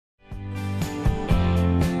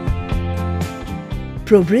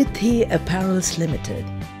Probridhi Apparels Ltd,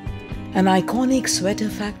 an iconic sweater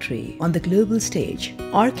factory on the global stage,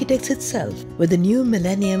 architects itself with the new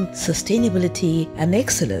millennium sustainability and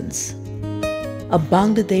excellence. A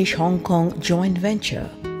Bangladesh-Hong Kong joint venture,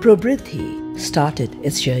 Probridhi started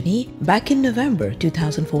its journey back in November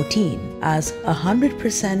 2014 as a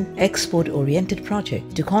 100% export-oriented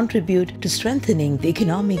project to contribute to strengthening the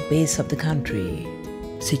economic base of the country.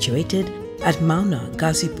 Situated at Mauna,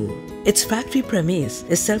 Gazipur, its factory premise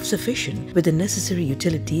is self-sufficient with the necessary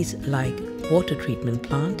utilities like water treatment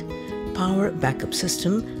plant, power backup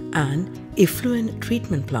system and effluent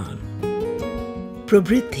treatment plant.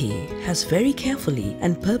 Probridhi has very carefully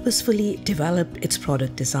and purposefully developed its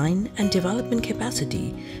product design and development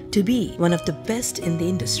capacity to be one of the best in the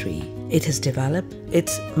industry. It has developed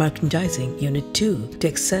its merchandising unit too to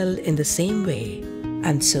excel in the same way.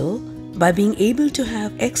 And so, by being able to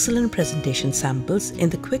have excellent presentation samples in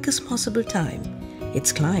the quickest possible time,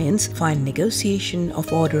 its clients find negotiation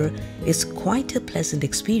of order is quite a pleasant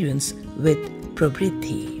experience with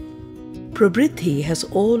Probridhi. Probridhi has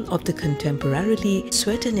all of the contemporarily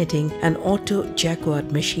sweater knitting and auto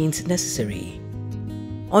jacquard machines necessary.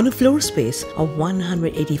 On a floor space of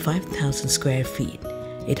 185,000 square feet,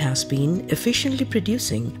 it has been efficiently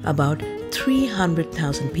producing about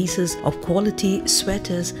 300,000 pieces of quality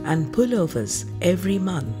sweaters and pullovers every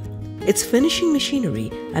month. Its finishing machinery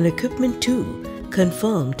and equipment too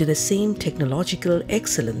conform to the same technological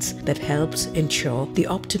excellence that helps ensure the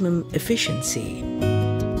optimum efficiency.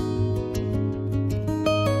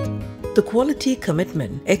 The quality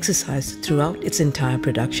commitment exercised throughout its entire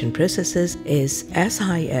production processes is as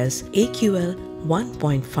high as AQL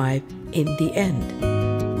 1.5 in the end.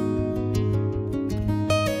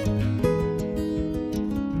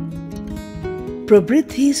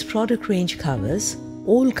 Probridhi's product range covers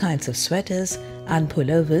all kinds of sweaters and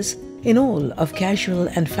pullovers in all of casual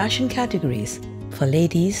and fashion categories for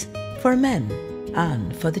ladies, for men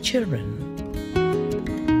and for the children.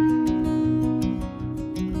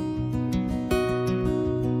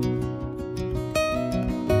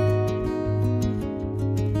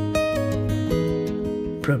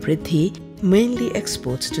 Probridhi mainly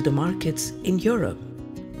exports to the markets in Europe.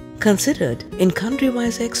 Considered in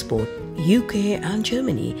country-wise export, UK and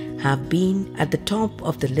Germany have been at the top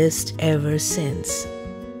of the list ever since.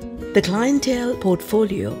 The clientele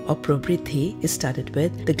portfolio of Probridhi is studded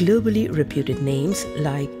with the globally reputed names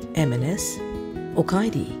like M&S,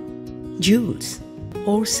 Okaidi, Jules,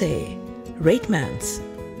 Orsay, Reitmans,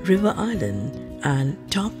 River Island and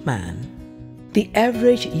Topman. The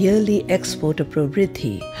average yearly export of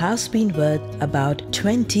Probridhi has been worth about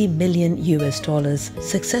 $20 million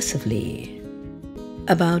successively.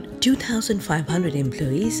 About 2,500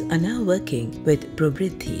 employees are now working with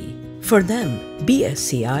Probridhi. For them,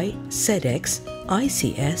 BSCI, SEDEX,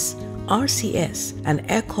 ICS, RCS and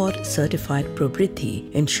Accord certified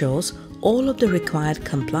Probridhi ensures all of the required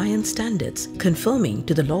compliance standards conforming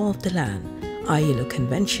to the law of the land, ILO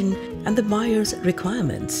convention and the buyer's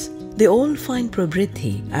requirements. They all find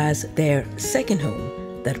Probridhi as their second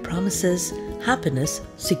home that promises happiness,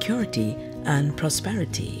 security and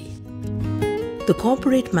prosperity. The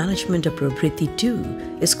corporate management of Probridhi too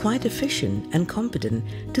is quite efficient and competent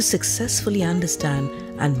to successfully understand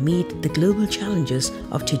and meet the global challenges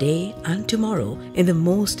of today and tomorrow in the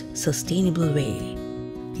most sustainable way.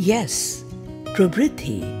 Yes,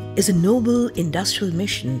 Probridhi is a noble industrial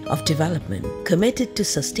mission of development committed to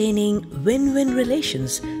sustaining win-win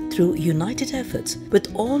relations through united efforts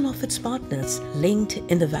with all of its partners linked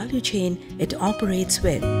in the value chain it operates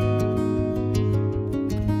with.